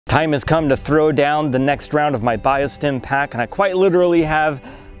Time has come to throw down the next round of my Bio-Stim pack, and I quite literally have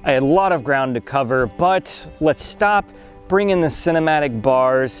a lot of ground to cover, but let's stop, bring in the cinematic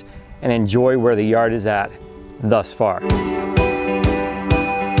bars, and enjoy where the yard is at thus far.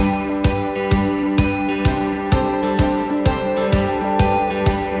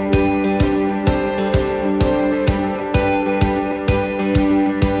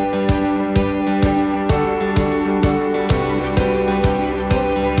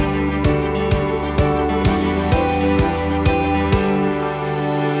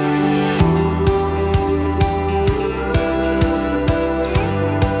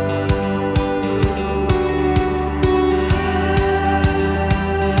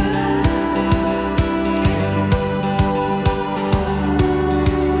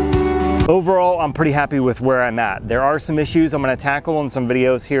 Overall, I'm pretty happy with where I'm at. There are some issues I'm gonna tackle in some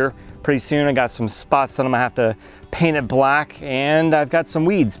videos here pretty soon. I got some spots that I'm gonna have to paint it black, and I've got some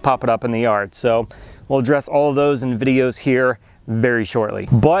weeds popping up in the yard. So we'll address all of those in videos here very shortly.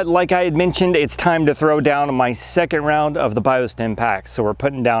 But like I had mentioned, it's time to throw down my second round of the Bio-Stim pack. So we're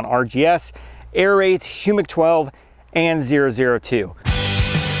putting down RGS, Air8, Humic12, and 002.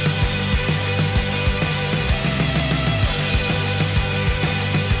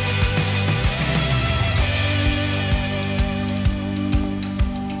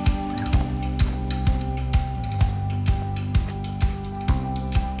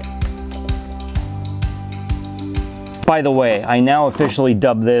 By the way, I now officially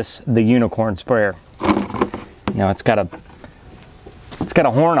dub this the unicorn sprayer. Now it's got a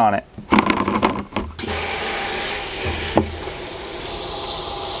horn on it.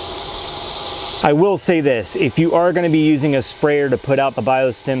 I will say this, if you are going to be using a sprayer to put out the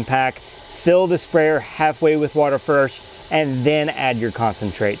Bio-Stim pack, fill the sprayer halfway with water first and then add your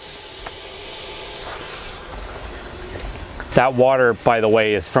concentrates. That water, by the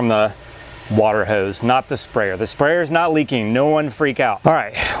way, is from the water hose, not the sprayer. The sprayer is not leaking. No one freak out. All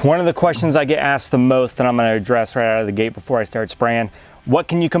right, one of the questions I get asked the most that I'm going to address right out of the gate before I start spraying: what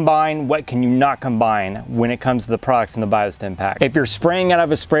can you combine, what can you not combine when it comes to the products in the Bio-Stim pack? If you're spraying out of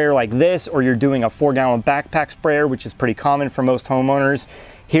a sprayer like this, or you're doing a 4-gallon backpack sprayer, which is pretty common for most homeowners,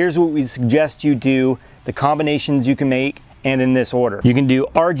 here's what we suggest you do, the combinations you can make, and in this order. You can do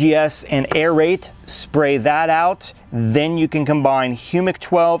RGS and Air8, spray that out, then you can combine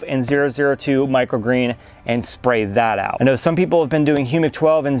Humic12 and 002 MicroGreene and spray that out. I know some people have been doing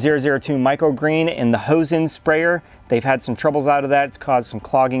Humic12 and 002 MicroGreene in the hose-in sprayer. They've had some troubles out of that. It's caused some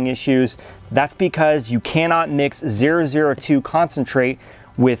clogging issues. That's because you cannot mix 002 concentrate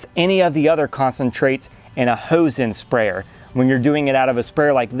with any of the other concentrates in a hose-in sprayer. When you're doing it out of a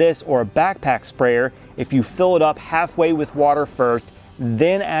sprayer like this or a backpack sprayer, if you fill it up halfway with water first,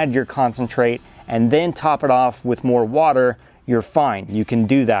 then add your concentrate, and then top it off with more water, you're fine. You can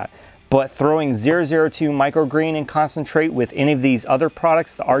do that. But throwing 002 MicroGreene in concentrate with any of these other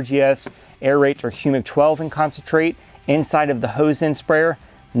products, the RGS, Air8, or Humic12 in concentrate, inside of the hose-in sprayer,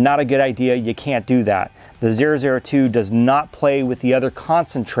 not a good idea. You can't do that. The 002 does not play with the other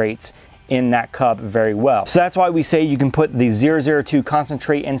concentrates in that cup very well. So that's why we say you can put the 002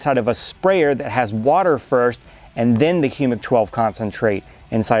 concentrate inside of a sprayer that has water first, and then the Humic12 concentrate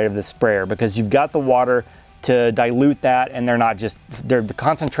inside of the sprayer, because you've got the water to dilute that, and the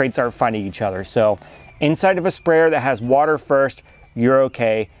concentrates aren't fighting each other. So inside of a sprayer that has water first, you're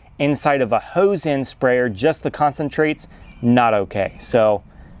okay. Inside of a hose-in sprayer, just the concentrates, not okay. So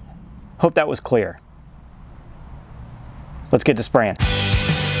hope that was clear. Let's get to spraying.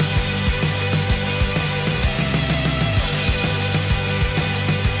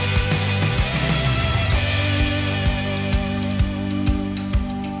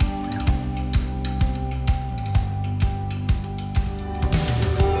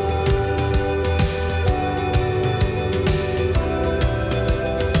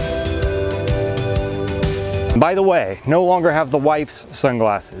 By the way, no longer have the wife's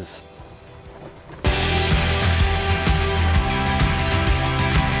sunglasses.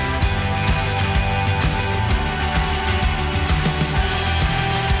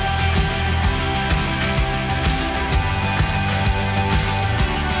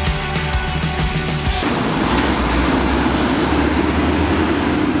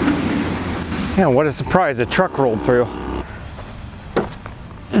 Yeah, what a surprise, a truck rolled through.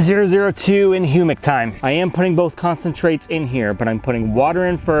 002 in Humic time. I am putting both concentrates in here, but I'm putting water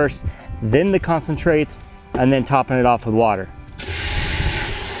in first, then the concentrates, and then topping it off with water.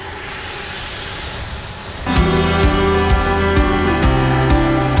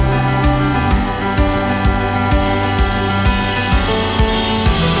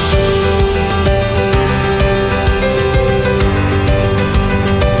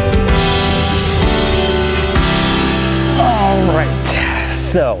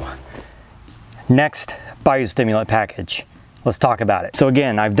 So, next biostimulant package. Let's talk about it. So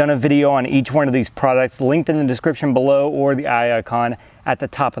again, I've done a video on each one of these products, linked in the description below or the eye icon at the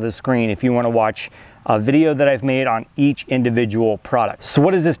top of the screen if you want to watch a video that I've made on each individual product. So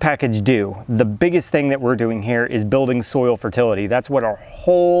what does this package do? The biggest thing that we're doing here is building soil fertility. That's what our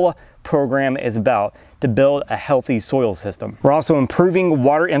whole program is about, to build a healthy soil system. We're also improving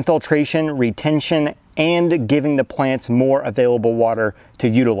water infiltration, retention, and giving the plants more available water to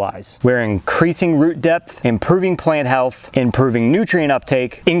utilize. We're increasing root depth, improving plant health, improving nutrient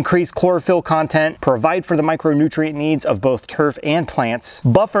uptake, increase chlorophyll content, provide for the micronutrient needs of both turf and plants,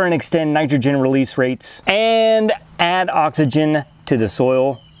 buffer and extend nitrogen release rates, and add oxygen to the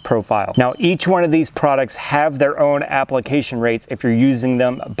soil profile. Now, each one of these products have their own application rates if you're using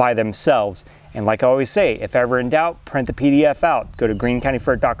them by themselves. And like I always say, if ever in doubt, print the PDF out. Go to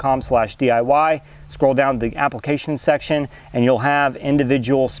greenecountyfert.com/DIY, scroll down to the application section, and you'll have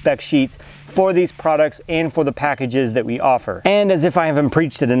individual spec sheets for these products and for the packages that we offer. And as if I haven't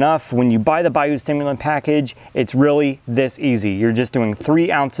preached it enough, when you buy the biostimulant package, it's really this easy. You're just doing 3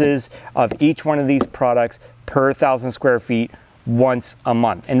 ounces of each one of these products per 1,000 square feet once a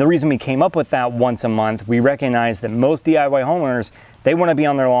month. And the reason we came up with that once a month, we recognize that most DIY homeowners, they want to be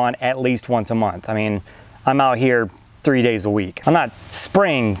on their lawn at least once a month. I mean, I'm out here 3 days a week. I'm not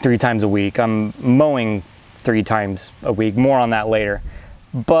spraying 3 times a week. I'm mowing 3 times a week. More on that later.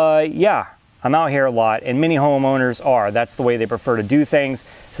 But yeah, I'm out here a lot, and many homeowners are. That's the way they prefer to do things.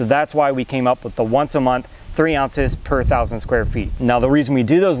 So that's why we came up with the once a month, 3 ounces per 1,000 square feet. Now, the reason we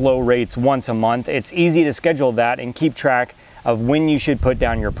do those low rates once a month, it's easy to schedule that and keep track of when you should put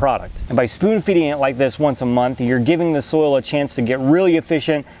down your product. And by spoon feeding it like this once a month, you're giving the soil a chance to get really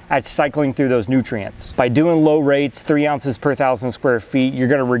efficient at cycling through those nutrients. By doing low rates, 3 ounces per 1,000 square feet, you're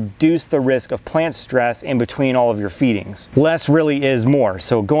gonna reduce the risk of plant stress in between all of your feedings. Less really is more.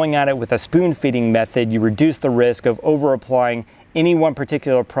 So going at it with a spoon feeding method, you reduce the risk of over applying any one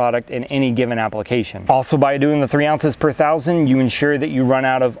particular product in any given application. Also, by doing the 3 ounces per 1,000, you ensure that you run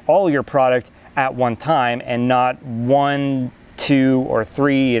out of all your product at one time and not 1, 2, or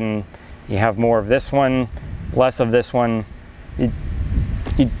 3, and you have more of this one, less of this one.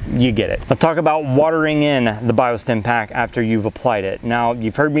 You get it. Let's talk about watering in the BioStim pack after you've applied it. Now,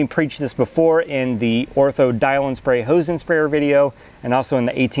 you've heard me preach this before in the Ortho Dial and Spray Hose and Sprayer video, and also in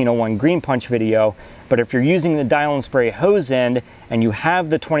the 1801 Green Punch video. But if you're using the Dial and Spray hose end and you have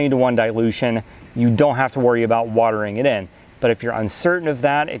the 20:1 dilution, you don't have to worry about watering it in. But if you're uncertain of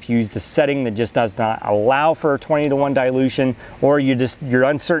that, if you use the setting that just does not allow for a 20:1 dilution, or you're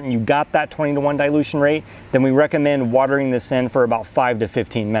uncertain you got that 20:1 dilution rate, then we recommend watering this in for about 5 to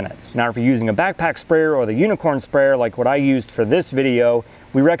 15 minutes. Now, if you're using a backpack sprayer or the unicorn sprayer, like what I used for this video,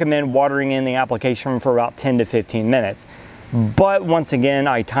 we recommend watering in the application for about 10 to 15 minutes. But once again,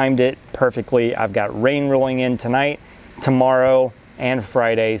 I timed it perfectly. I've got rain rolling in tonight, tomorrow, and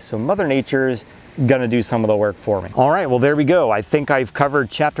Friday, so Mother Nature's gonna do some of the work for me. All right, well, there we go. I think I've covered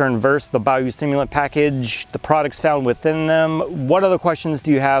chapter and verse, the biostimulant package, the products found within them. What other questions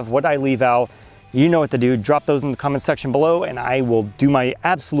do you have? What did I leave out? You know what to do. Drop those in the comment section below, and I will do my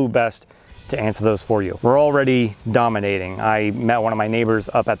absolute best to answer those for you. We're already dominating. I met one of my neighbors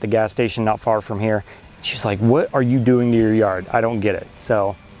up at the gas station not far from here. She's like, what are you doing to your yard? I don't get it.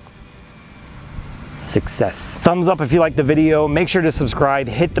 So, success. Thumbs up if you like the video. Make sure to subscribe,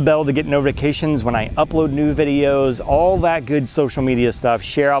 hit the bell to get notifications when I upload new videos, all that good social media stuff.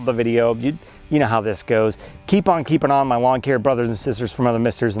 Share out the video. You know how this goes. Keep on keeping on, my lawn care brothers and sisters from other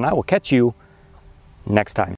misters, and I will catch you next time.